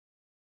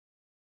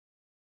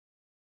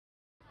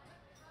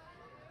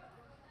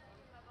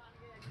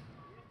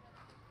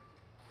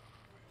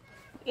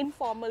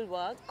Informal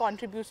work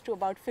contributes to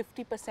about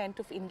 50%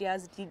 of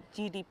India's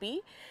GDP,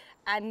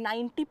 and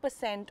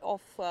 90%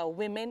 of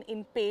women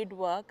in paid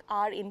work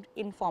are in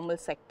informal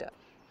sector.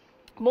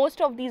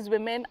 Most of these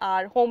women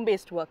are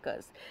home-based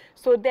workers,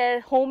 so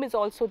their home is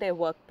also their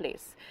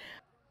workplace.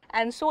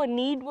 And so a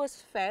need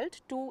was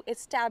felt to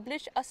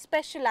establish a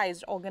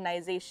specialized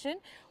organization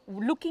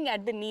looking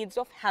at the needs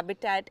of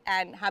habitat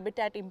and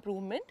habitat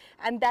improvement,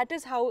 and that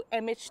is how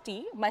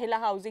MHT, Mahila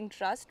Housing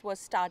Trust, was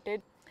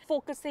started,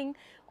 focusing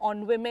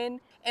on women,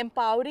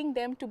 empowering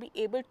them to be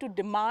able to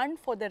demand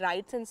for the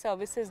rights and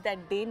services that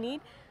they need.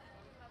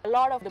 A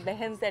lot of the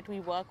behens that we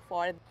work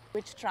for,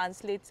 which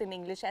translates in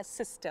English as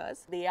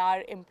sisters, they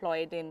are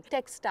employed in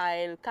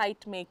textile,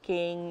 kite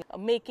making,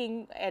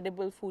 making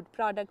edible food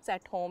products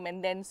at home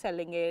and then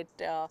selling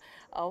it,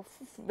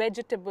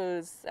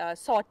 vegetables,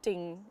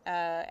 sorting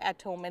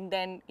at home, and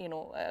then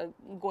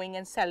going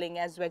and selling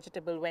as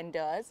vegetable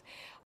vendors.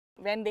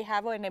 When they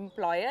have an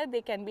employer,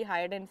 they can be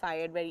hired and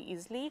fired very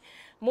easily.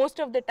 Most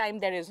of the time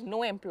there is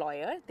no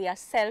employer, they are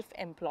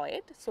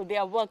self-employed, so they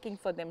are working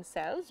for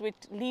themselves, which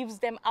leaves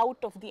them out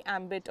of the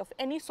ambit of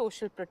any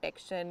social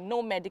protection,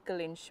 no medical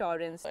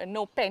insurance,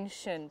 no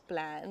pension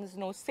plans,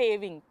 no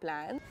saving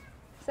plans.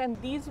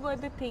 And these were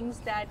the things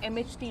that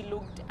MHT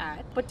looked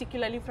at,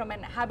 particularly from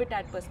an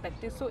habitat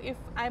perspective. So if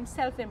I'm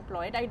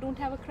self-employed, I don't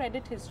have a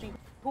credit history.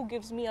 Who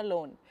gives me a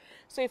loan?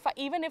 So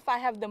even if I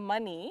have the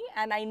money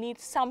and I need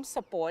some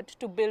support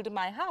to build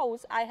my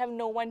house, I have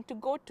no one to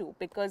go to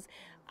because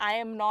I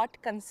am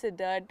not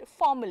considered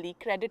formally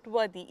credit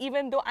worthy,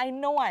 even though I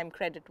know I am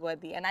credit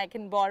worthy and I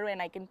can borrow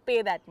and I can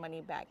pay that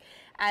money back.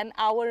 And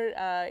our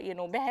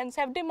behens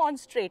have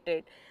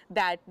demonstrated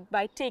that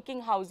by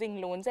taking housing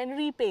loans and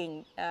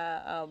repaying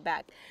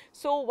back.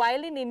 So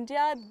while in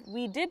India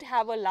we did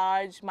have a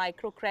large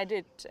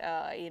microcredit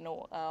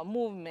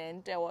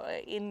movement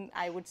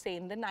I would say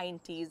in the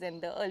 90s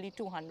and the early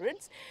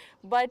 200s,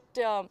 but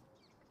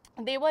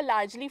they were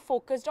largely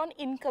focused on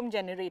income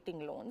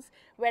generating loans,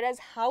 whereas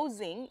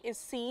housing is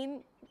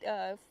seen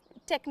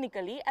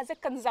technically as a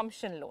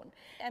consumption loan.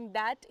 And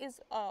that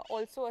is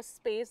also a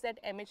space that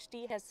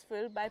MHT has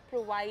filled by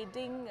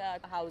providing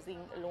housing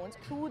loans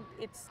through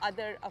its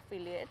other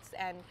affiliates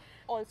and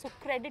also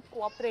credit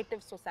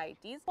cooperative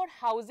societies for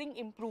housing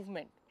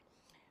improvement.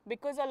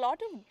 Because a lot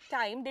of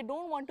time they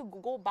don't want to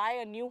go buy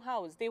a new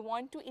house, they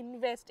want to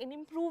invest in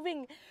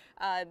improving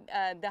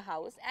the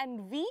house.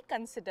 And we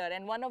consider,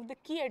 and one of the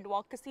key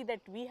advocacy that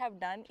we have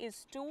done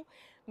is to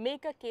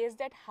make a case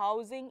that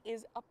housing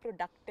is a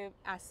productive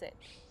asset.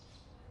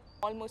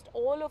 Almost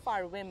all of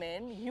our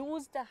women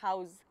use the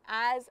house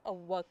as a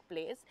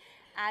workplace,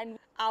 and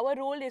our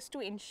role is to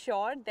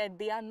ensure that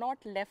they are not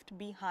left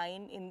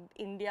behind in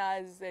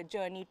India's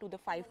journey to the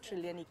 5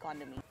 trillion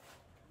economy.